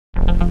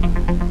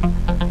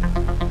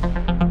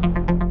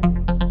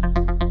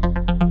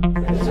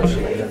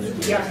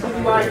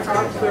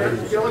Councilor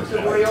Felix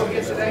Arroyo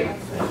here today.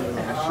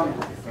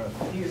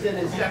 He is in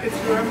his second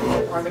term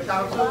on the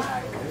council.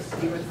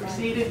 He was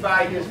preceded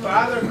by his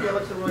father,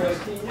 Felix Arroyo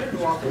Sr.,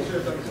 who also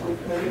serves on the school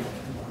committee.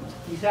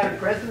 He's had a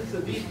presence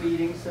of these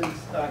meetings since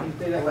he's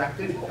been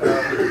elected.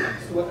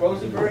 Stuart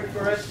Rosenberg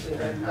first, and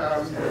then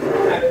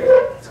Patrick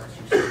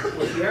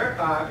was here,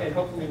 and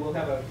hopefully we'll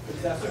have a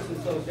successor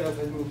since those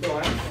gentlemen moved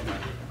on.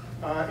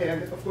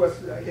 And of course,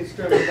 his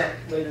term is up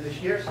later this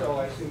year, so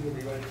I assume he'll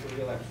be running for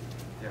re-election.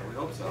 Yeah, we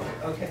hope so.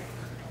 Okay.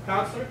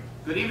 Councilor?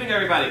 Good evening,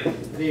 everybody.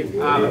 Good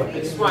evening. I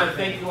just want to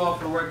thank you all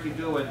for the work you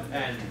do,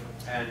 and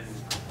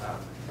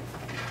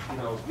you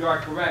know, you are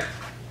correct.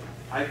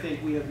 I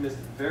think we have missed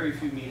very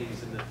few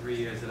meetings in the 3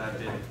 years that I've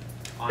been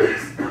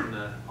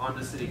on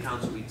the city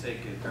council. We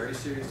take it very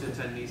serious to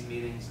attend these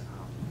meetings,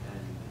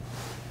 and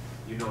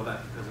you know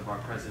that because of our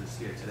presence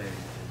here today.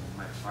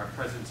 Our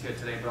presence here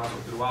today, but also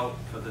throughout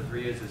for the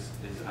 3 years is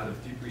out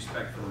of deep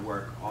respect for the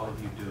work all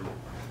of you do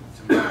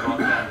to make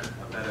Rockland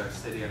a better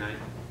city. And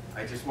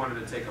I just wanted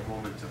to take a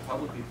moment to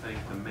publicly thank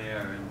the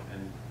mayor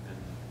and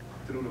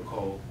through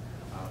Nicole,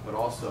 but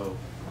also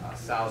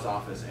Sal's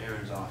office,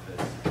 Aaron's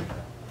office,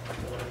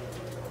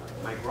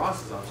 Mike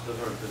Ross's office, those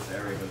are in this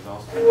area, but it's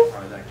also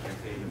part of that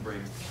campaign to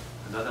bring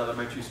another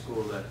elementary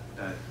school that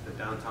the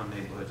downtown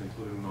neighborhoods,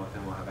 including North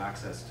End, will have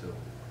access to.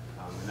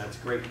 And that's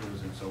great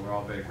news, and so we're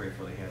all very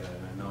grateful to hear that.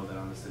 And I know that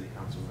on the city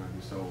council we're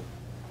going to be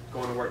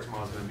going to work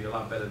tomorrow is going to be a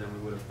lot better than we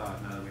would have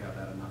thought now that we have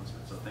that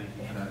announcement. So thank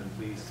you for that, and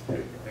please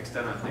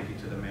extend our thank you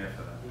to the mayor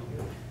for that.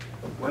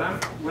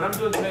 What I'm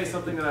doing today is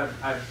something that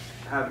I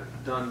have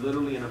done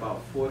literally in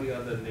about 40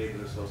 other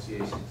neighborhood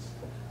associations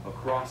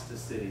across the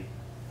city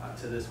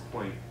to this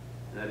point,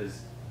 and that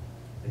is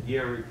a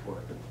year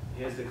report.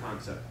 Here's the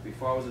concept.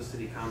 Before I was a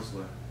city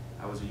councilor,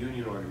 I was a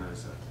union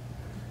organizer,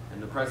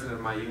 and the president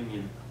of my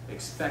union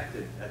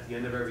expected at the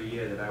end of every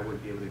year that I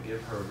would be able to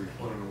give her a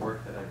report on the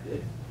work that I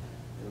did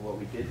and what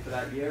we did for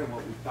that year and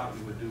what we thought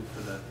we would do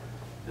for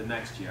the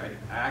next year.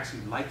 I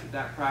actually liked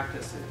that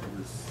practice. It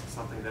was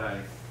something that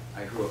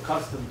I grew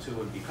accustomed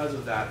to, and because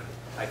of that,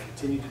 I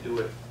continued to do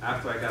it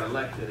after I got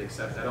elected,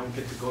 except I don't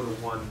get to go to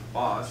one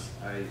boss.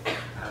 I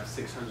have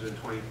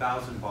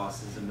 620,000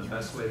 bosses, and the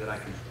best way that I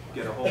can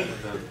get a hold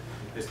of them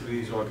is through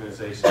these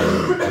organizations.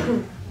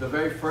 The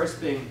very first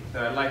thing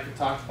that I'd like to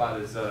talk about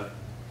is a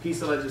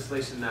piece of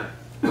legislation that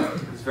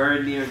is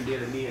very near and dear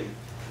to me, and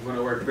I'm going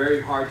to work very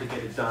hard to get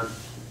it done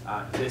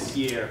this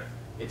year.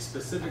 It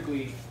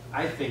specifically,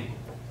 I think,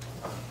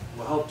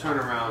 will help turn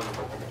around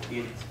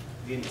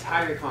the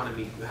entire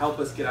economy, to help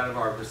us get out of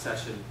our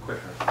recession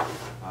quicker.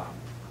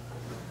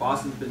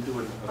 Boston's been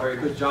doing a very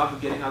good job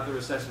of getting out the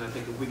recession. I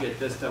think if we get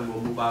this done,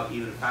 we'll move out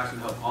even faster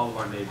and help all of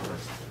our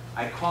neighborhoods.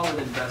 I call it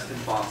Invest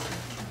in Boston.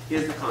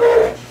 Here's the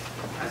concept.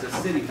 As a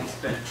city, we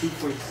spend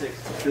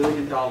 $2.6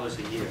 billion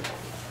a year.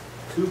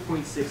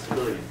 2.6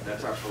 billion.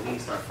 That's our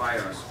police, our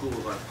fire, our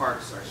schools, our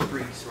parks, our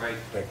streets, right?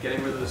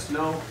 Getting rid of the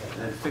snow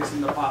and then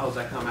fixing the potholes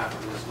that come after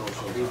the snow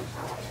shows up.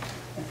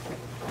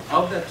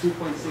 Of that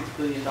 $2.6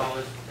 billion, $1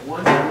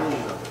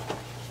 billion of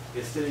it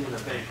is sitting in the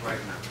bank right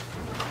now.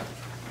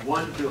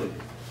 $1 billion.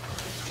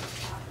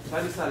 So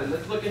I decided,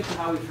 let's look into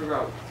how we figure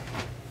out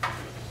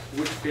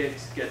which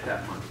banks get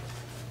that money.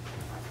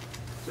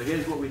 So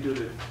here's what we do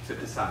to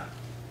decide.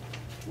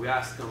 We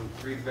ask them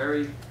 3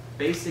 very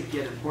basic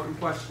yet important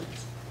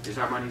questions. Is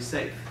our money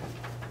safe?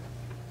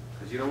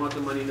 Because you don't want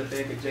the money in the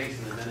bank of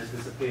Jason and then it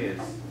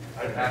disappears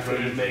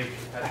after you make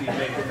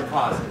the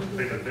deposit.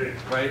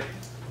 Right?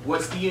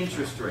 What's the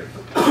interest rate?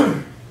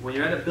 When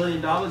you're at $1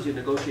 billion, you're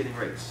negotiating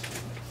rates.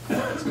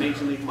 That's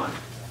major league money.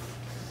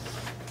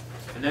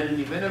 And then in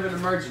the event of an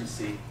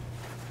emergency,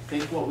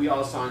 think what we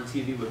all saw on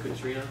TV with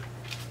Katrina,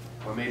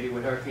 or maybe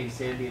with Hurricane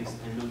Sandy in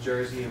New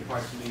Jersey and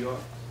parts of New York.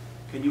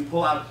 Can you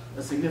pull out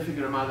a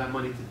significant amount of that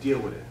money to deal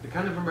with it? The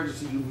kind of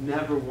emergency you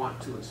never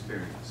want to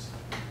experience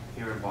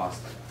here in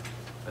Boston.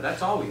 But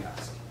that's all we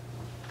ask.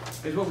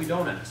 Here's what we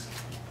don't ask.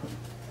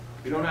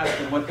 We don't ask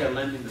them what they're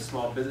lending to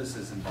small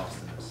businesses in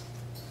Boston is.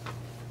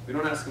 We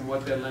don't ask them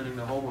what they're lending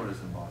to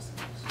homeowners in Boston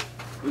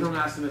is. We don't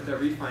ask them if they're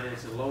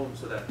refinancing loans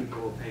so that people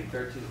who are paying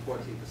 13 to 14%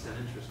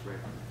 interest rate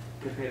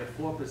can pay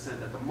the 4%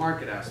 that the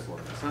market asks for.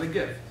 That's not a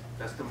gift.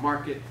 That's the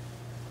market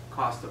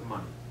cost of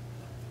money.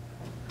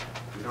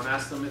 We don't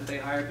ask them if they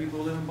hire people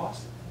who live in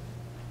Boston.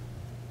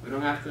 We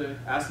don't have to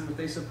ask them if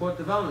they support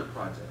development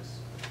projects.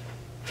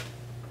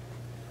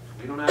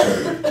 We don't ask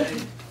them if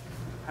they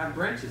have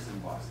branches in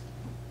Boston.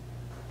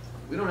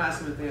 We don't ask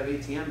them if they have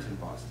ATMs in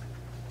Boston.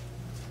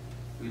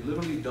 We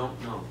literally don't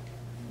know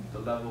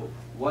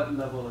what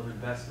level of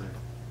investment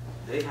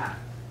they have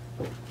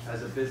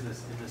as a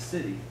business in the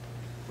city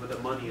where the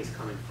money is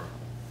coming from.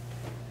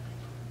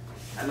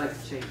 I'd like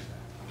to change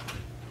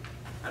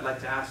that. I'd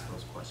like to ask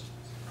those questions.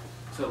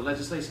 So the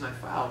legislation I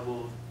filed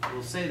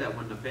will say that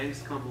when the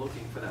banks come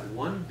looking for that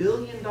 $1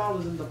 billion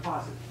in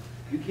deposit,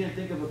 you can't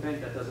think of a bank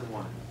that doesn't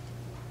want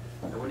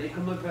it. And when they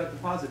come look for that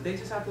deposit, they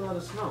just have to let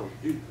us know.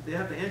 They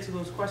have to answer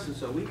those questions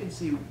so we can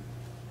see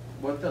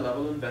what the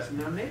level of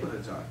investment in our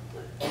neighborhoods are.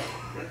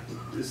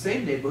 The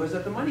same neighborhoods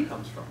that the money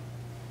comes from.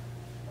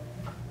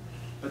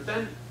 But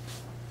then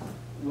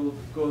we'll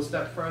go a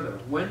step further.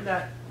 When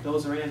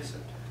those are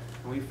answered,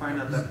 and we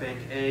find out that Bank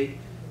A,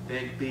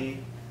 Bank B,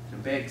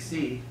 and Bank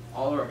C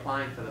all are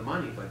applying for the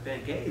money, but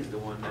Bank A is the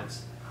one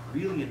that's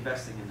really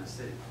investing in the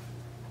city.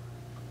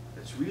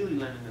 It's really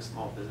lending to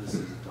small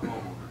businesses and to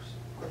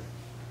homeowners.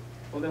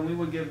 Well, then we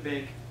would give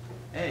Bank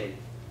A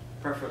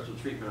preferential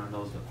treatment on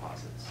those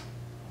deposits.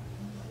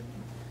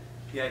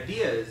 The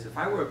idea is, if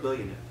I were a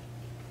billionaire,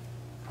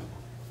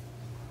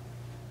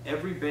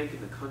 every bank in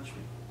the country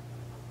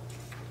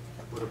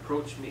would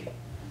approach me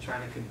and try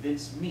to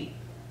convince me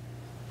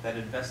that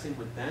investing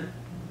with them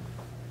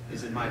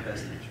is in my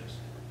best interest.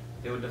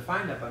 They would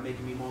define that by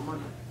making me more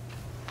money.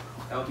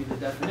 That would be the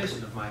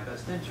definition of my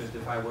best interest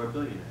if I were a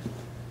billionaire.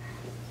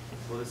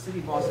 Well, the city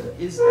of Boston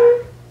is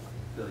that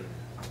billionaire.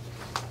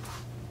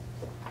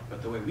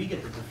 But the way we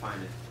get to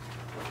define it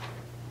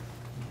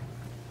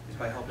is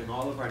by helping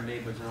all of our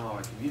neighbors and all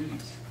our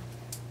communities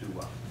do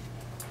well.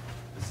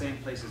 The same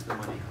places the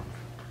money comes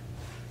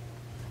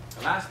from.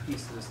 The last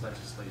piece to this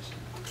legislation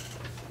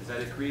is that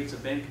it creates a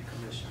banking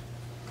commission.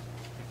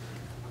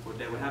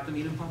 They would have to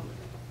meet in public.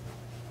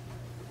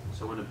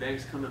 So when the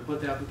banks come and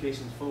put their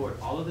applications forward,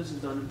 all of this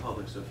is done in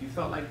public. So if you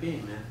felt like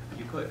being there,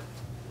 you could.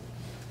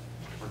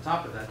 On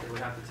top of that, they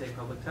would have to take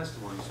public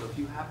testimony. So if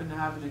you happen to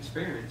have an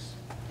experience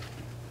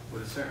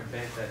with a certain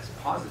bank that's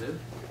positive,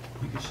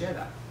 you can share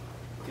that.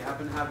 If you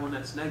happen to have one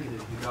that's negative,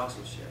 you can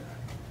also share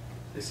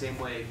that. The same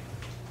way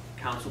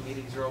council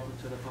meetings are open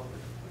to the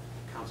public,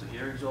 council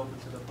hearings are open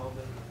to the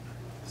public,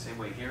 the same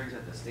way hearings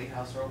at the State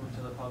House are open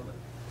to the public.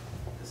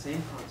 The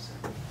same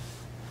concept.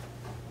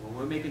 When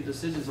we're making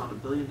decisions on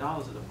 $1 billion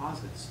of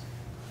deposits,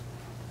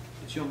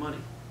 it's your money.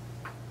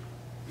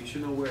 You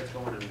should know where it's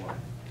going and why.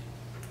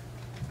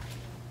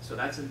 So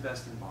that's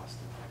Invest in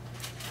Boston.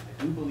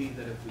 I do believe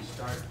that if we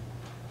start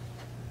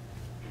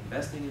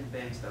investing in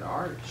banks that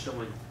are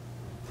showing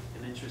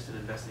an interest in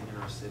investing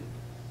in our city,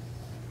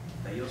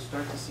 that you'll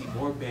start to see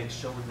more banks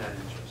showing that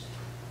interest.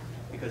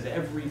 Because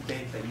every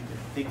bank that you can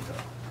think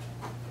of,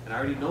 and I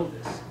already know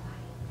this,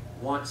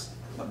 wants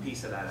a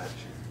piece of that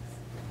action.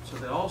 So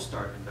they all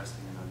start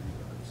investing in our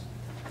neighborhoods.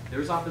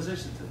 There's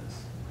opposition to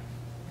this.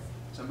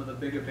 Some of the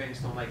bigger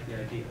banks don't like the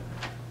idea.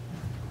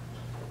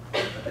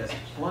 But there's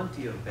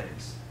plenty of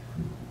banks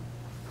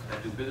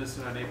that do business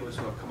in our neighborhoods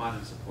who have come out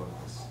and supported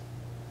this,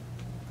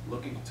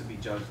 looking to be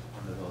judged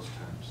under those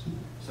terms.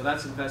 So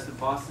that's Invest in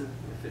Boston.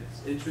 If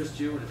it interests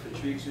you and if it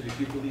intrigues you, if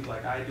you believe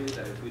like I do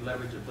that if we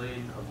leverage $1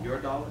 billion of your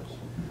dollars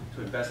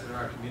to invest in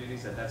our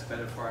communities, that's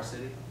better for our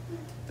city,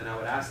 then I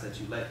would ask that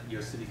you let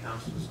your city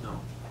councilors know.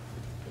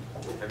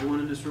 Everyone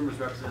in this room is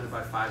represented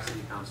by 5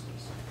 city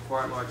councilors,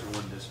 4 at large in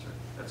 1 district.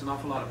 That's an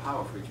awful lot of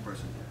power for each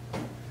person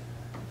here.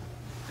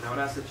 And I would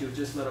ask that you would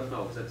just let them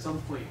know, because at some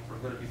point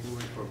I'm going to be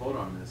moving for a vote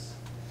on this,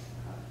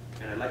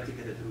 and I'd like to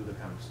get it through the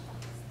council.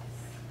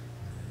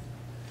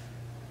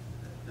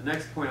 The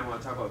next point I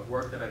want to talk about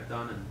work that I've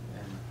done, and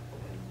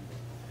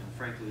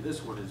frankly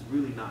this one is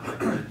really not my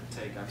plan to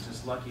take. I'm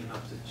just lucky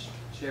enough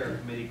to chair a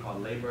committee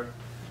called Labor,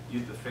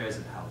 Youth Affairs,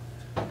 and Health.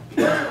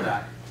 Because of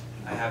that,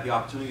 I have the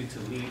opportunity to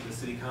lead the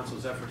City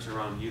Council's efforts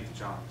around youth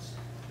jobs.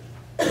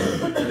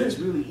 And it's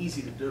really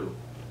easy to do,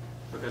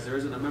 because there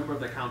isn't a member of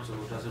the council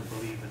who doesn't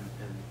believe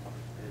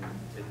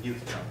in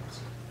youth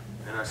jobs.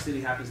 And our city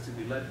happens to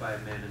be led by a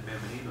man in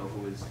Menino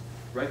who is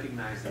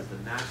recognized as the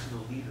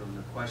national leader on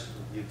the question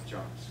of youth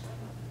jobs.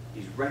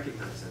 He's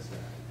recognized as that.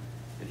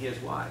 And here's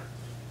why.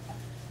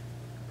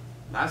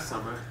 Last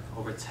summer,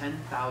 over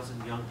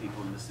 10,000 young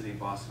people in the city of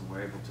Boston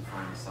were able to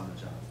find a summer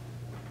job.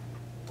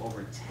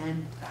 Over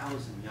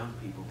 10,000 young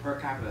people per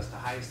capita. That's the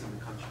highest in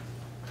the country.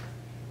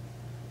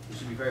 You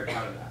should be very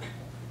proud of that.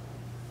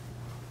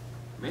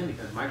 Mainly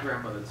because my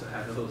grandmother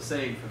had a little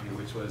saying for me,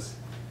 which was,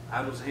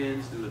 "Idle's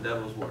hands do the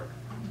devil's work."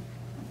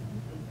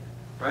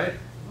 Right?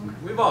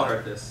 We've all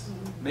heard this.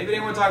 Maybe they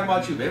weren't talking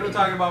about you. Maybe they were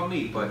talking about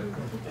me. But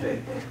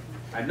hey,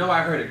 I know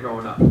I heard it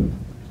growing up.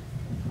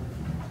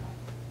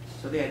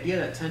 So the idea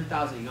that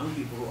 10,000 young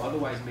people who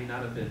otherwise may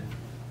not have been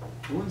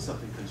doing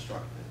something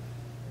constructive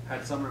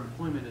had summer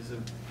employment is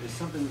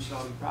something we should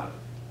all be proud of.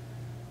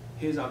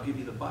 Here's, I'll give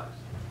you the but.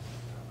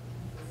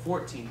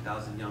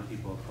 14,000 young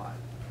people applied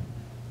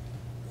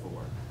for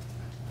work.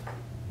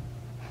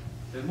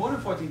 There's more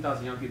than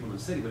 14,000 young people in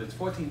the city, but it's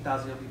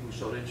 14,000 young people who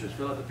showed interest,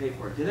 filled out the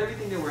paperwork, did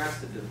everything they were asked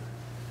to do.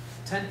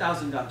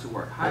 10,000 got to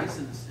work, highest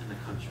in the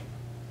country.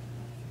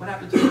 What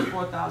happened to the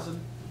 4,000?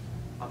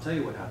 I'll tell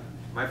you what happened.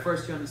 My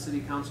first year on the city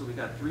council, we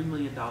got $3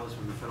 million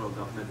from the federal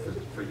government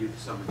for youth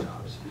summer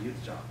jobs, for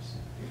youth jobs.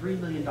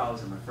 $3 million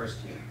in my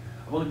first year.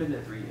 I've only been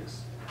there 3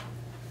 years.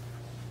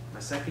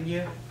 My second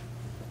year,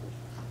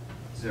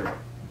 0.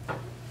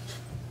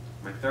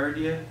 My third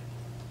year,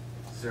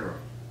 0.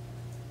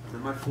 I'm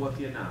in my 4th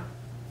year now.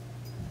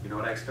 You know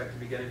what I expect to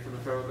be getting from the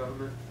federal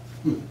government?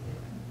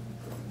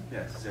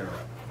 Yes, 0.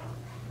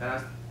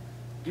 And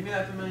give me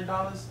that $3 million.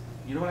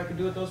 You know what I can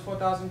do with those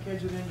 4,000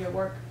 kids who didn't get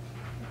work?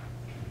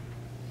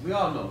 We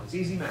all know, it's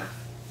easy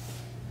math.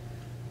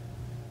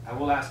 I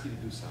will ask you to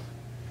do something.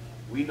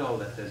 We know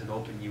that there's an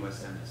open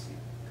U.S. embassy,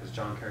 because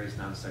John Kerry is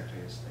now the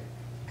Secretary of State.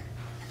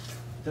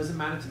 It doesn't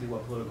matter to me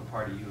what political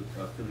party you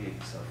affiliate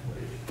yourself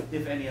with,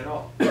 if any at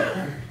all.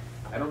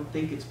 I don't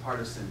think it's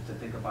partisan to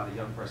think about a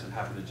young person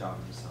having a job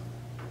in the summer.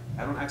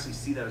 I don't actually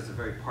see that as a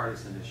very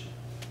partisan issue.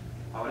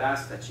 I would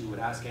ask that you would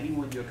ask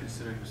anyone you're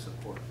considering to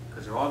support,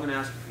 because they're all going to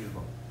ask for you to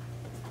vote.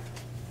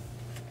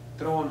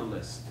 Throw on the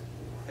list,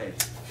 hey,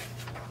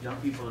 young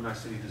people in our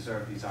city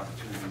deserve these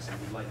opportunities, and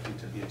we'd like you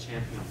to be a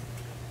champion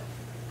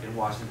in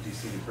Washington,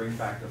 D.C. to bring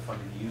back the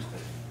funding you used to.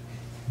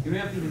 You don't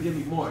have to even give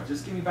me more.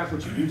 Just give me back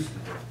what you used to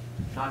do,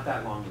 not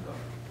that long ago.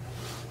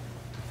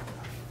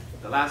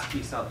 The last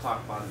piece I'll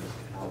talk about, and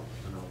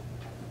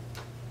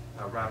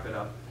I'll wrap it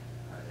up,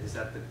 is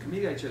that the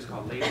committee I chair is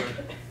called Labor,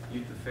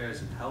 Youth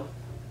Affairs, and Health.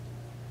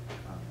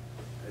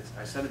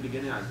 I said at the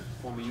beginning, I was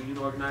a former union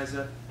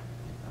organizer,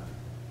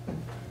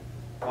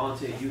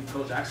 volunteer youth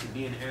coach. Actually,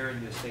 me and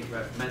Aaron, your state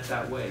rep, met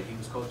that way. He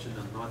was coaching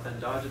the North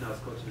End Dodger, and I was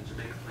coaching the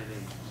Jamaica Plain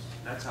Angels.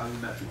 That's how we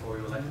met before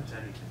we were elected to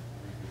anything.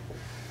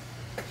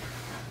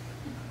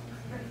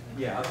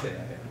 Yeah, I'll say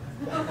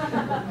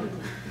that.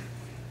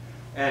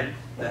 And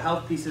the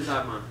health pieces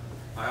I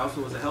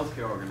also was a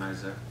healthcare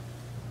organizer.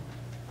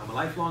 I'm a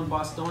lifelong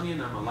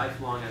Bostonian, I'm a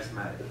lifelong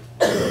asthmatic.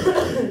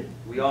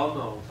 We all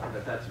know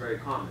that that's very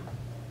common.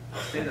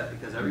 I'll say that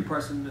because every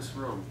person in this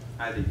room,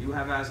 either you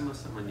have asthma,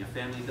 someone in your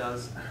family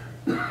does,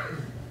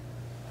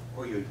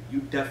 or you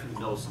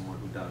definitely know someone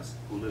who does,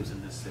 who lives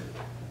in this city.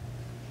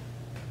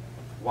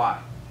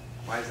 Why?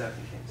 Why is that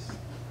the case?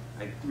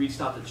 I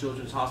reached out to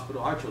Children's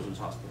Hospital, our Children's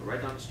Hospital,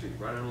 right down the street,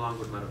 right in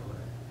Longwood Medical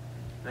Area.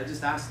 And I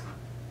just asked them,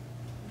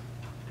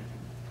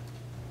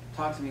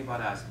 talk to me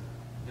about asthma.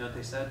 You know what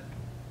they said?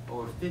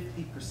 Over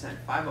 50%,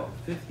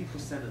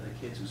 50% of the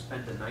kids who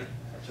spend the night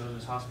at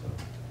Children's Hospital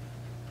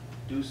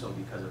do so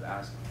because of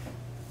asthma.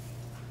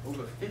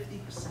 Over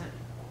 50%.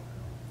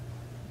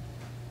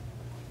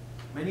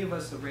 Many of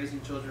us are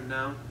raising children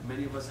now.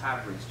 Many of us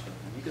have raised children.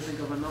 You can think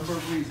of a number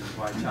of reasons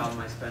why a child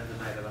might spend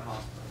the night at a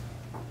hospital.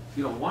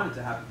 You don't want it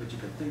to happen, but you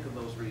can think of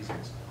those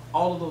reasons.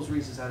 All of those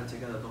reasons added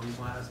together don't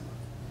equal asthma.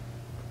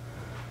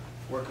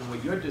 Working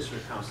with your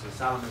district councilor,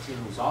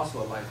 Salamatino, who's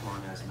also a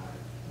lifelong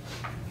asthmatic,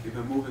 we've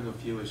been moving a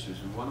few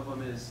issues, and one of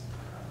them is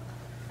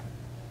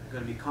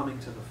going to be coming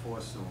to the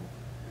fore soon.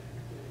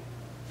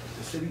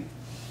 The city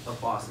of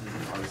Boston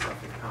is part of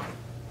Suffolk County.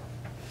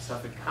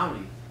 Suffolk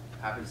County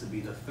happens to be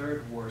the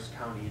third worst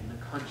county in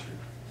the country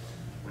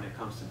when it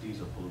comes to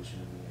diesel pollution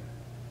in the air.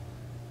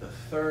 The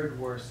third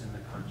worst in the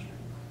country.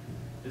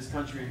 This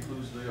country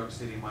includes New York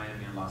City,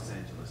 Miami, and Los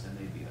Angeles, and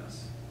they beat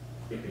us.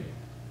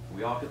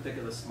 We all can think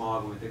of the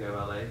smog when we think of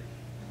LA,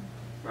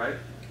 right?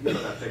 You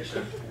know that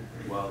picture.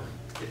 Well,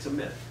 it's a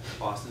myth.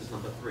 Boston's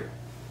number 3.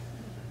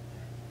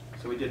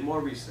 So we did more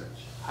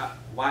research.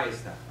 Why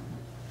is that?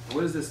 And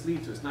what does this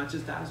lead to? It's not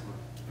just asthma.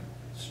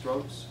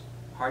 Strokes,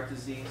 heart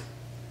disease,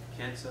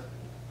 cancer,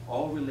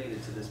 all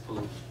related to this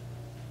pollution.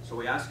 So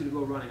we ask you to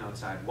go running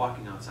outside,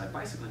 walking outside,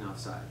 bicycling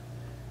outside.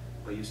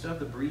 But you still have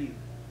to breathe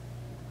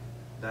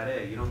that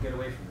air. You don't get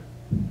away from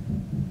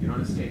it. You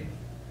don't escape it.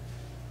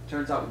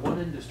 Turns out one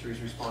industry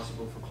is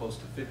responsible for close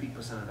to 50%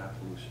 of that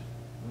pollution.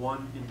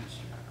 One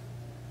industry.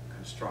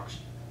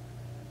 Construction.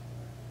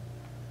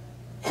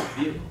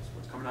 Vehicles.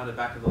 What's coming out of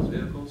the back of those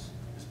vehicles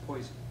is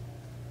poison.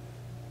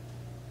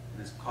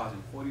 And it's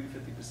causing 40 to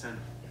 50%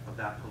 of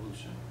that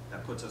pollution.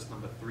 That puts us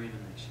number 3 in the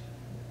nation.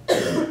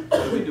 What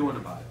are we doing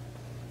about it?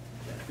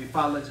 We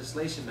filed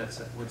legislation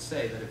that would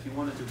say that if you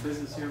want to do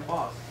business here in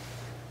Boston,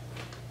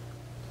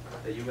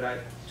 that you would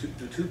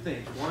do 2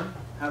 things. One,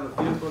 have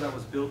a vehicle that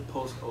was built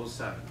post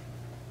 '07.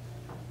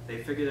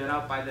 They figured it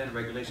out by then,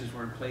 regulations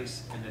were in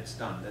place, and it's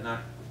done.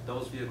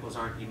 Those vehicles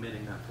aren't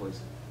emitting that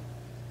poison.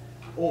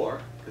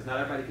 Or, because not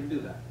everybody can do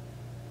that,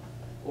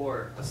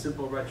 or a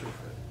simple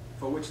retrofit,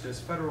 for which there's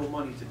federal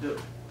money to do.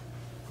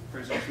 For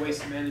instance,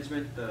 waste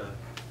management, the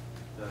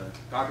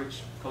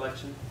garbage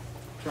collection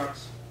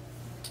trucks,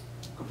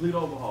 complete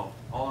overhaul,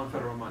 all on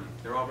federal money.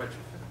 They're all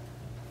retrofitted.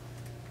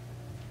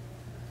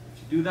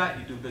 If you do that,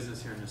 you do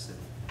business here in the city.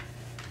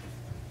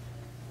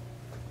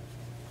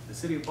 The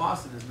city of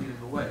Boston is leading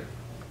the way.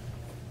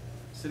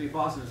 The city of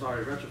Boston has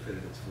already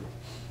retrofitted its fleet.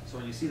 So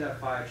when you see that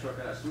fire truck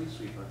or that street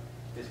sweeper,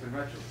 it's been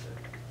retrofitted.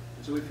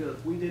 And so we feel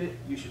if we did it,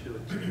 you should do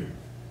it too.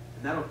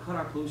 And that'll cut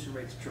our pollution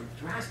rates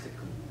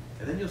drastically.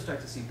 And then you'll start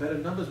to see better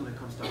numbers when it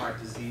comes to heart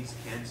disease,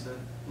 cancer,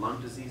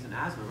 lung disease, and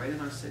asthma right in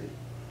our city.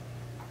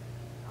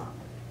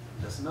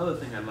 That's another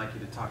thing I'd like you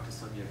to talk to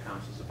some of your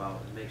councils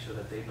about and make sure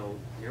that they know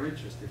your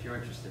interest, if you're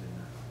interested in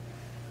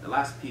that. The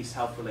last piece,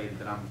 health-related,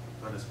 that I'm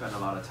going to spend a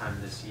lot of time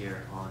this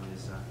year on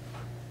is,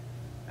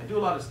 I do a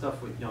lot of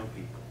stuff with young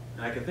people.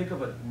 And I can think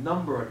of a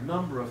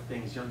number of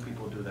things young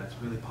people do that's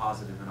really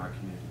positive in our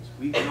communities.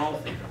 We can all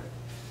think of it.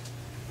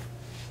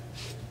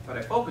 But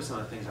I focus on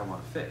the things I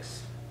want to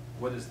fix.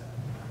 What is that?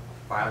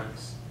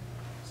 Violence,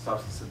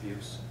 substance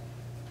abuse,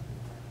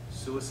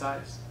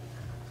 suicides.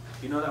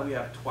 You know that we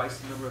have twice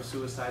the number of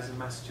suicides in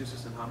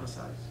Massachusetts than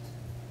homicides?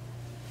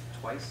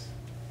 Twice.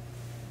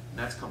 And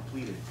that's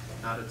completed,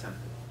 not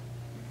attempted.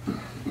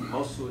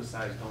 Most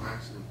suicides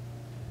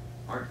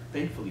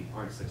thankfully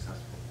aren't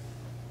successful.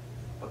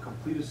 But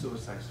completed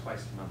suicides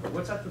twice the number.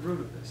 What's at the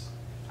root of this?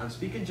 I'm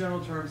speaking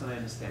general terms and I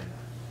understand that.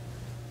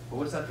 But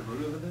what's at the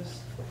root of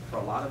this? For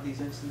a lot of these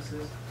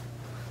instances,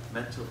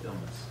 mental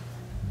illness.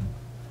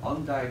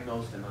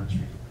 Undiagnosed and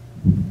untreated.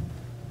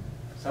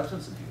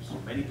 Substance abuse.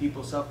 Many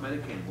people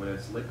self-medicating, whether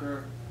it's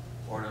liquor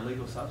or an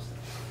illegal substance.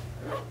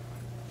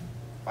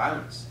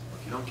 Violence.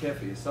 If you don't care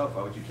for yourself,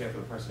 why would you care for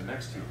the person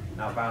next to you?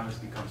 Now violence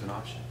becomes an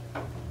option.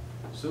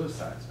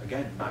 Suicides.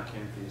 Again, not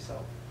caring for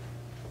yourself.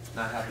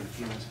 Not having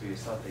feelings for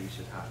yourself that you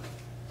should have.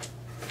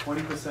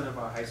 20% of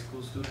our high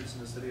school students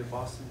in the city of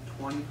Boston,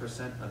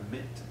 20%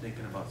 admit to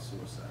thinking about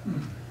suicide.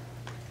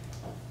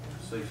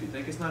 So if you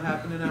think it's not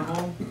happening at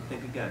home,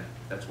 think again.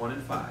 That's 1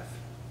 in 5.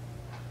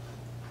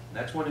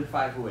 That's 1 in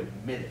 5 who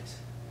admit it.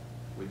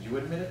 Would you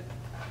admit it?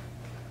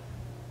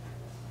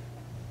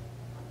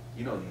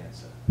 You know the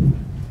answer.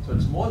 So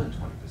it's more than 20%,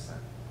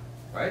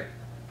 right?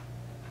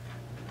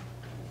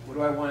 What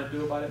do I want to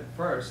do about it?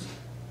 First,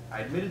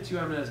 I admitted to you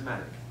I'm an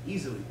asthmatic.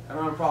 Easily. I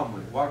don't have a problem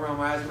with it. Walk around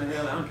with my asthma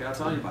inhaler, I don't care, I'll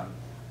tell you about it.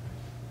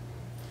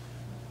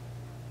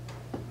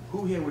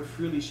 Who here would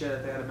freely share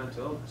that they had a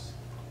mental illness?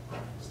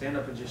 Stand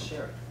up and just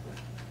share it.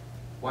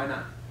 Why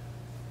not?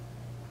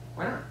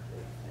 Why not?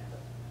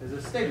 There's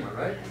a stigma,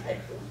 right?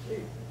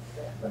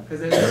 Because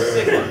there's a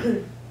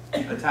stigma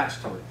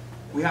attached to it.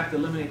 We have to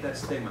eliminate that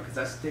stigma because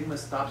that stigma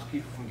stops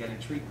people from getting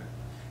treatment.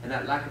 And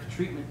that lack of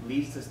treatment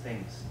leads to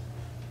things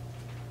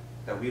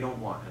that we don't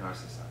want in our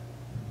society.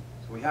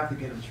 So we have to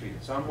get them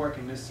treated. So I'm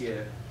working this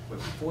year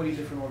with 40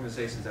 different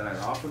organizations that either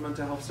offer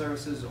mental health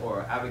services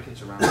or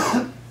advocates around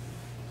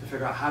to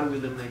figure out how do we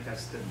eliminate that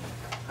stigma.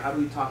 How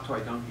do we talk to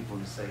our young people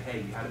and say,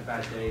 hey, you had a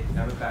bad day, you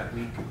had a bad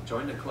week,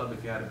 join the club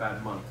if you had a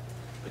bad month.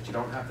 But you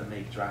don't have to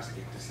make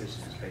drastic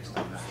decisions based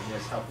on that. And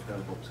there's help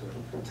available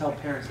to it. Tell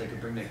parents they can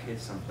bring their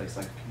kids someplace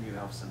like a community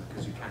health center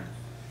because you can.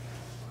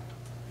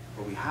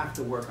 But we have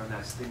to work on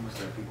that stigma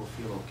so that people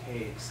feel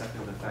okay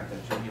accepting the fact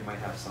that Junior might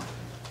have something.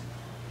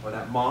 Or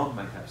that mom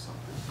might have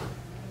something.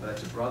 Or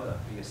that your brother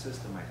or your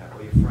sister might have,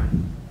 or your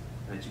friend.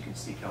 And that you can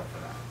seek help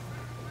for that.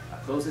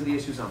 Those are the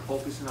issues I'm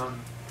focusing on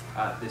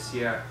this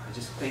year. I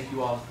just thank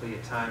you all for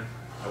your time.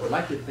 I would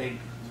like to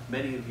thank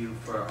many of you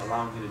for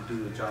allowing me to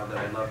do the job that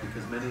I love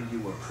because many of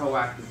you were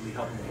proactively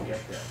helping me get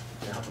there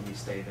and helping me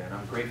stay there. And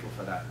I'm grateful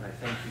for that. And I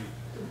thank you.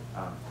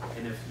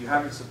 And if you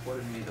haven't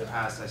supported me in the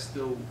past, I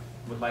still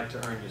would like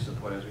to earn your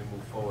support as we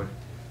move forward.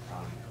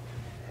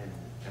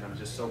 And I'm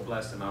just so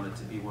blessed and honored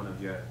to be one of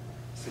your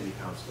city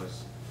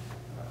councilors.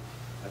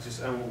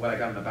 What I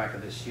got on the back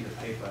of this sheet of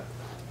paper,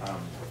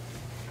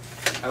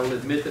 I will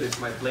admit that it's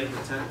my blatant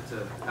attempt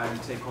to have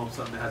you take home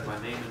something that has my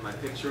name and my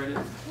picture in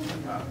it,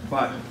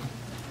 but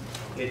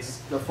it's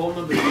the phone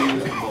number you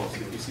use the most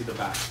if you see the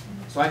back.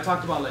 So I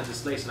talked about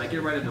legislation. I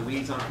get right in the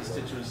weeds on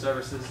constituent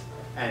services,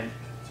 and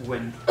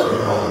when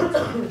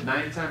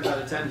 9 times out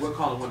of 10, we're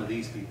calling one of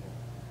these people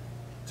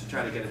to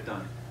try to get it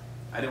done.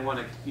 I didn't want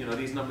to,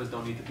 these numbers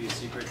don't need to be a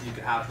secret. You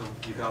can have them.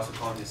 You can also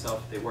call them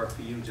yourself. They work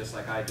for you just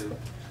like I do.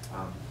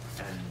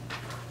 And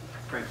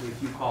frankly,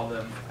 if you call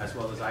them as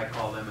well as I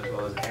call them, as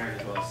well as Aaron,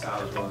 as well as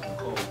Sal, as well as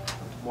Nicole,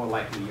 more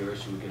likely your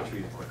issue will get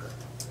treated quicker.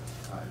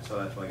 So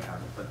that's why you have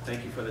it. But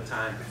thank you for the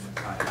time.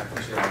 I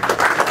appreciate it.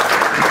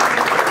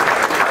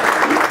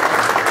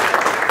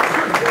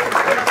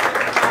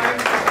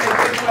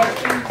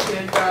 Questions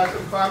and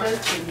some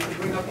comments, and you can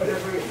bring up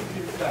whatever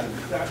you've done.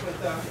 Start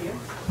with Ian.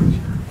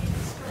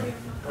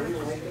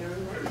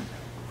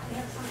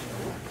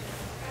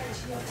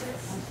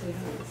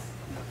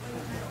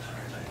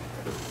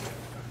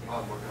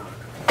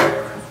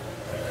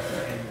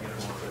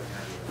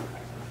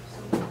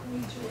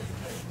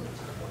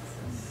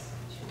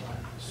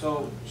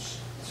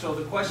 So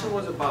the question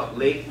was about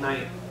late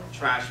night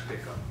trash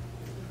pickup.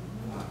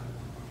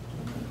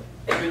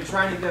 I've been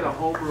trying to get a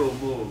home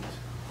rule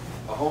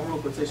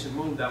petition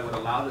moved that would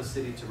allow the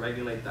city to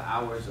regulate the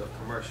hours of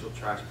commercial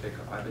trash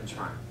pickup. I've been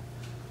trying.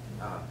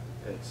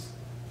 It's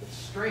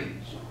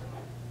strange,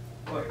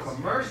 but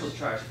commercial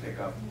trash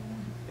pickup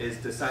is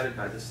decided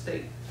by the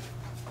state.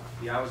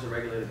 The hours are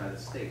regulated by the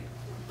state.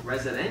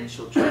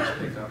 Residential trash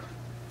pickup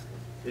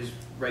is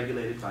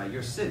regulated by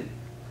your city,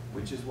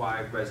 which is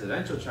why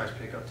residential trash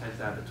pickup tends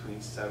to have between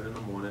 7 in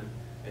the morning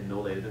and no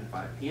later than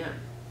 5 p.m.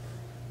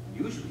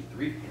 Usually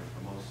 3 p.m.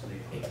 for most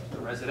neighborhoods, the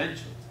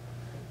residential.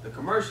 The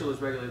commercial is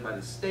regulated by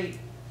the state,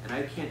 and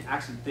I can't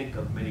actually think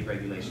of many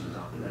regulations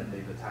on it that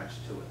they've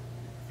attached to it.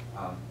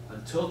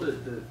 Until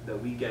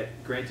that we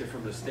get granted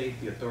from the state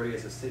the authority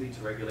as a city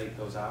to regulate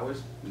those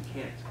hours, we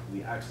can't.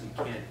 We actually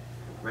can't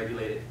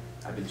regulate it.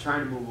 I've been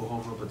trying to move a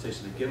home rule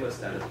petition to give us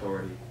that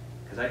authority,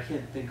 because I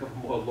can't think of a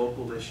more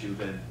local issue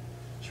than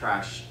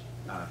trash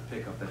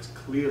pickup. That's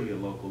clearly a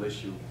local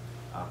issue,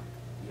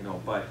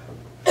 but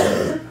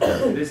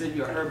it isn't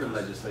your urban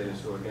legislators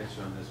who are against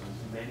you on this one.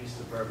 Many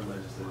suburban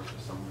legislators,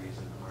 for some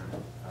reason, aren't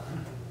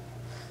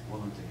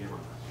willing to give on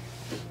that.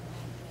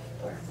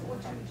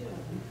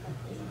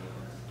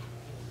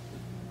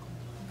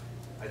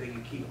 I think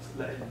you keep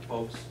letting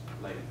folks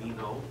like me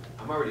know.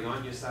 I'm already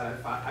on your side.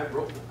 I've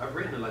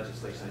written the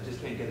legislation. I just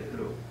can't get it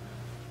through.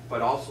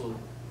 But also,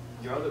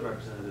 your other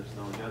representatives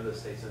know, your other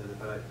state senators.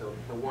 But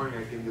the warning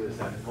I give you is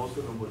that most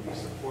of them would be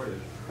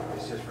supportive.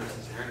 It's just, for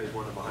instance, Aaron is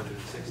one of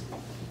 160.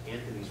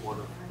 Anthony's one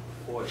of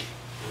 40.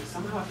 And we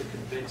somehow have to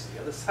convince the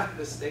other side of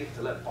the state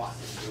to let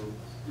Boston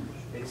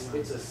do.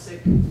 It's a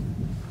sick.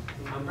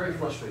 I'm very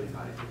frustrated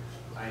by it.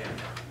 I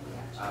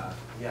am.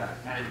 Yeah,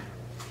 and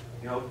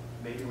you know,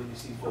 maybe when you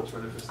see folks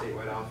running for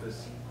statewide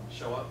office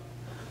show up,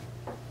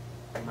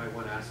 you might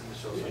want to ask them to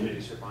show some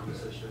leadership on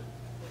this issue.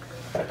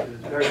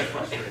 It's very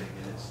frustrating,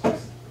 and it's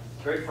just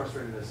very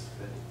frustrating that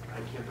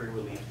I can't bring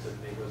relief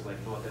to neighborhoods like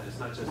North End. It's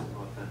not just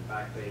North End,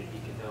 Back Bay,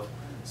 Beacon Hill,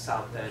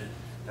 South End,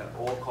 that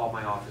all call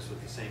my office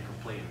with the same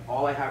complaint.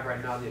 All I have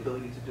right now the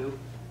ability to do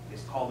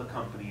is call the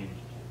company and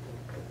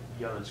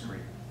yell and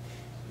scream,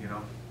 you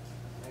know?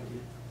 Thank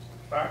you.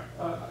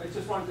 I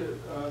just wanted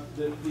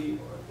to, the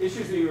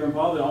issues that you're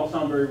involved in all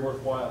sound very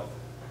worthwhile,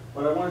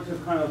 but I wanted to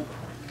kind of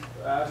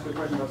ask a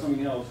question about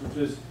something else, which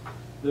is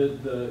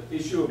the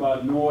issue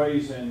about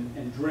noise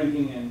and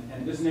drinking,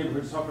 and this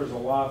neighborhood suffers a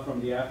lot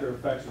from the after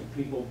effects of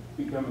people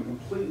becoming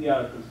completely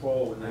out of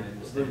control when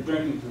they're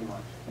drinking too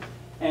much.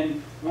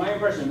 And my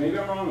impression, maybe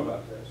I'm wrong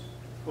about this,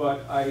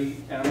 but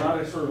and I'm not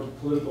a sort of a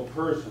political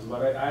person,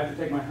 but I have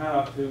to take my hat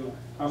off to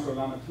Councilor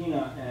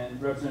Lamattina and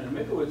Representative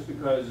Mikowitz,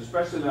 because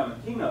especially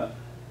Lamattina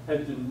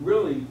had been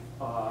really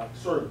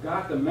sort of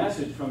got the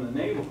message from the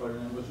neighborhood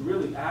and was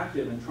really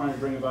active in trying to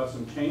bring about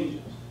some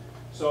changes.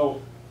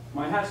 So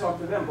my hat's off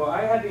to them, but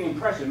I had the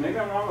impression, maybe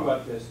I'm wrong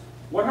about this,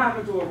 what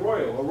happened to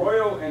Arroyo?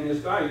 Arroyo and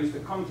this guy used to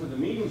come to the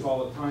meetings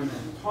all the time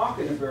and talk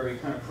in a very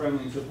kind of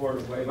friendly and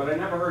supportive way, but I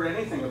never heard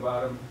anything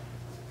about him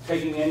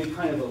taking any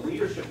kind of a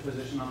leadership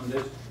position on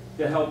this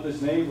to help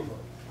this neighborhood.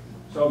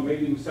 So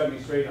maybe you can set me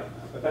straight on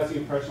that, but that's the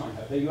impression I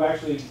have. That you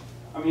actually,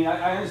 I mean,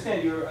 I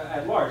understand you're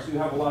at large, so you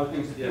have a lot of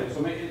things to do, so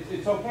maybe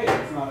it's okay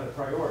if it's not a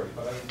priority,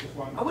 but I just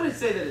want to... I wouldn't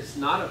say that it's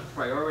not a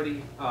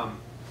priority.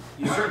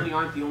 You certainly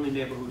aren't the only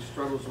neighborhood who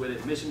struggles with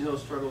it. Mission Hill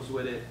struggles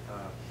with it.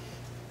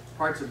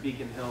 Parts of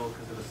Beacon Hill,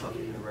 because of the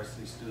Suffolk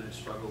University students,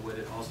 struggle with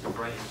it. Austin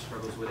Brighton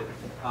struggles with it.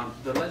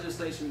 The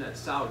legislation that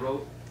Sal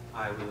wrote,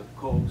 I was a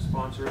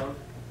co-sponsor of,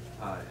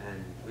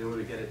 and we were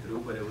able to get it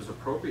through, but it was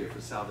appropriate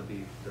for Sal to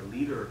be the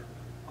leader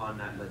on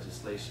that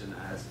legislation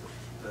as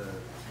the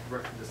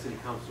city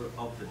councilor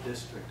of the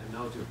district, and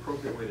that was the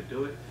appropriate way to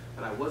do it.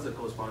 But I was a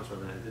co-sponsor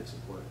of it, and I did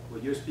support it.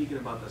 What you're speaking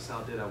about that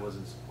Sal did, I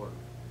wasn't supporting.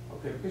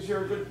 Okay, because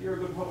you're a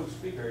good public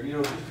speaker. You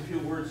know, just a few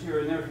words here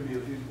and there from you,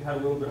 if you had a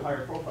little bit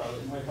higher profile,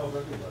 it might help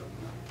everybody.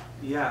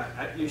 You know?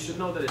 Yeah, you should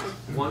know that it's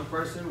one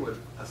person with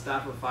a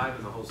staff of 5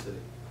 in the whole city.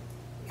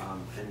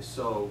 And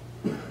so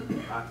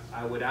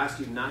I would ask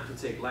you not to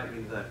take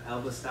lightly that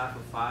of a staff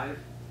of 5,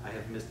 I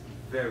have missed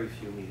very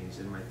few meetings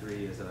in my 3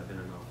 years that I've been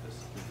in office.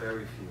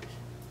 Very few.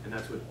 And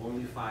that's with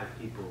only 5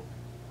 people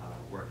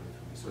working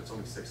for me. So it's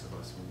only 6 of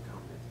us when we count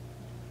it.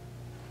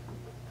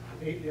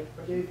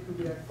 Dave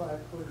Kubiak, 5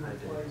 Cleveland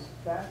Place.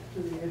 Back to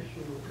the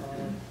issue of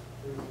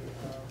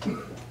the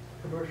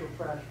commercial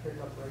trash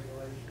pickup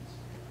regulations.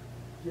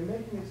 You're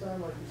making it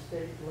sound like the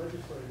state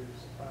legislators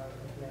are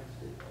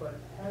against it, but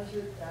has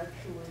it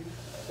actually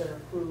been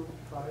approved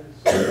by the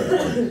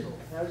city council?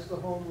 Has the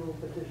home rule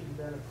petition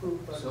been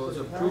approved by the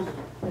city council?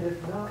 And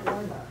if not,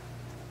 why not?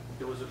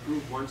 It was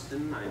approved once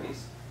in the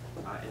 90s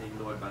and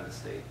ignored by the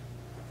state.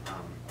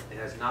 It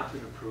has not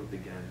been approved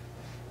again.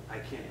 I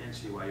can't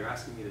answer you why. You're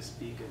asking me to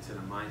speak into the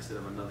mindset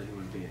of another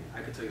human being.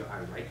 I can tell you I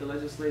write the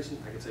legislation,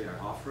 I can tell you I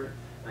offer it,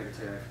 and I can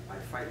tell you I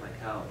fight like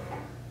hell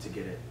to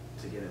get it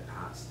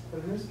passed.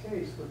 But in this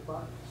case, the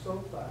buck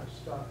so far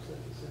stops at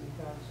the city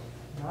council,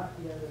 not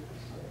yet at the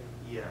state.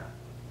 Yeah,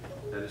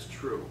 that is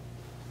true.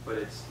 But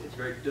it's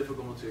very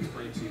difficult to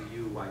explain to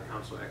you why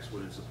Council X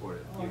wouldn't support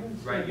it.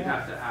 Right, you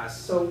have to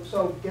ask. So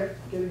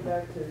getting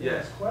back to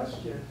this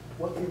question,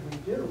 what can we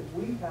do?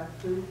 We have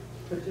to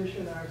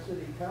petition our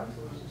city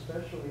councilors,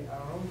 especially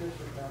our own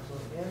district council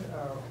and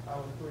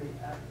our 3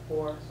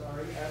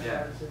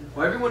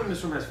 Well, everyone in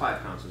this room has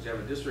 5 councilors. You have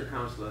a district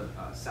councilor,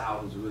 Sal,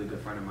 who's a really good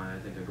friend of mine, I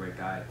think a great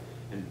guy,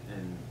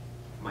 and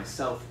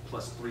myself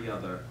plus 3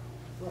 other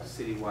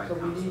citywide councilors.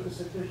 So we need to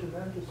petition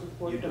them to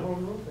support the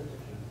home rule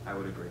petition. I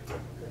would agree.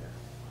 Okay.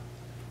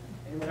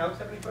 Anyone else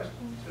have any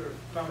questions or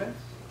comments?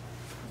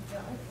 Yeah,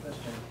 I have a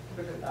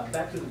question.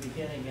 Back to the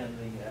beginning and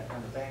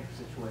the bank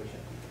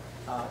situation.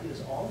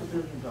 Is all the $1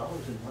 billion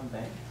in one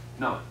bank?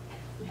 No.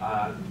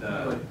 And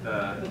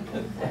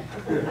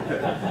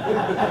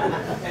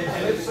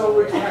it's so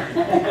expensive.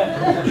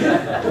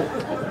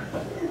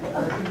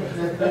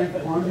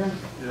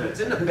 It's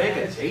in the bank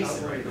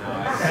adjacent right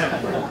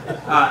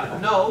now.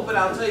 No, but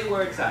I'll tell you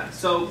where it's at.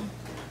 So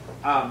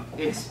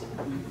it's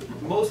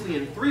mostly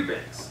in 3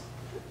 banks.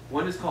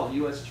 One is called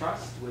U.S.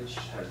 Trust, which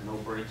has no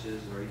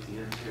branches or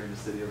ATMs here in the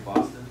city of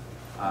Boston.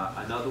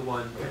 Another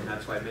one, and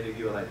that's why many of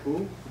you are like,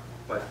 who?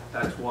 But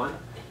that's one.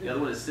 The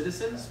other one is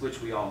Citizens, which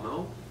we all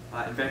know.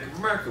 and Bank of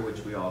America,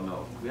 which we all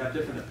know. We have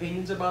different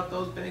opinions about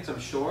those banks, I'm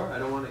sure. I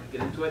don't want to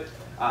get into it.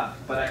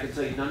 But I can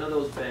tell you none of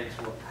those banks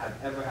will have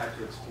ever had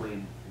to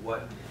explain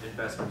what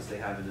investments they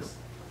have in this.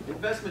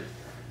 Investment,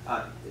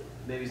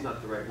 maybe it's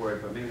not the right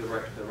word, but maybe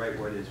the right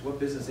word is what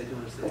business they do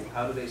in the city.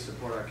 How do they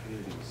support our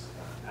communities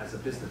as a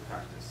business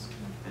practice?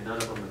 And none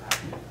of them have had to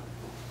do that.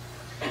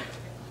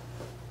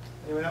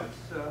 Anyone else?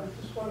 I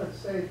just want to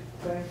say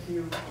thank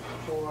you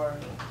for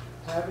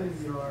having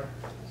your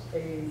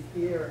aide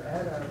here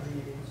at our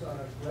meetings on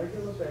a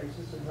regular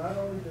basis, and not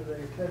only do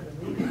they attend the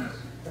meetings,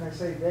 and I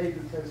say they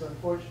because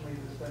unfortunately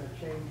there's been a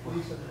change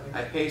recently.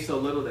 I pay so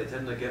little, they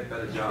tend to get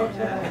better jobs.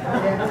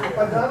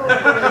 But not only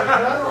do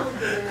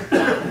they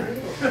attend the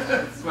meetings,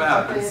 That's what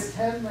but they happens.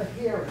 attend the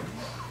hearings.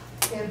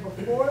 And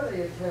before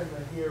they attend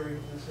the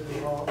hearings in City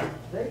Hall,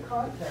 they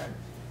contact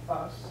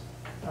us,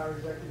 our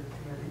executive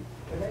committee,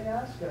 and they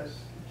ask us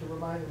to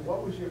remind them,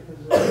 what was your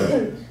position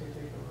in this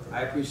particular?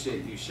 I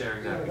appreciate you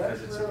sharing that Yeah,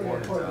 because it's that's really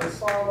important to They us.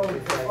 follow.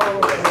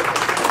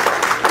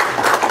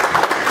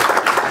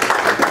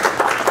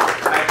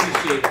 I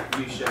appreciate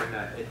you sharing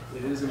that.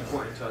 It is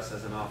important to us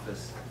as an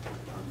office.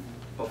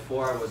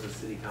 Before I was a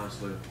city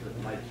councilor,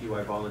 like you,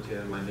 I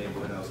volunteered in my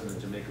neighborhood. I was in the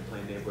Jamaica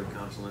Plain Neighborhood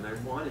Council, and I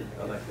wanted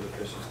elected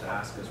officials to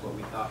ask us what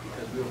we thought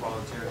because we were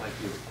volunteering like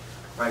you,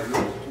 right? We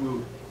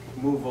would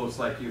move votes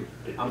like you.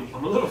 I'm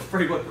a little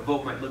afraid what the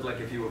vote might look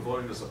like if you were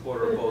voting to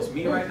support or oppose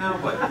me right now,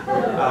 but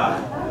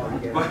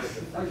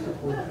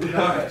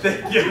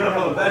thank you.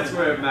 That's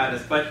where it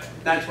matters. But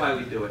that's why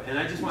we do it, and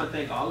I just want to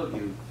thank all of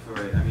you for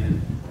it. I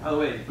mean, by the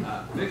way,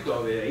 Victor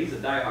over here, he's a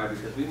diehard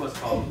because we must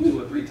call him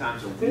 2 or 3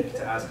 times a week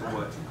to ask him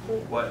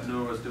what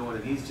NEWRA's doing,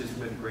 and he's just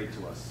been great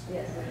to us.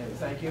 And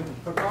thank you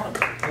for calling.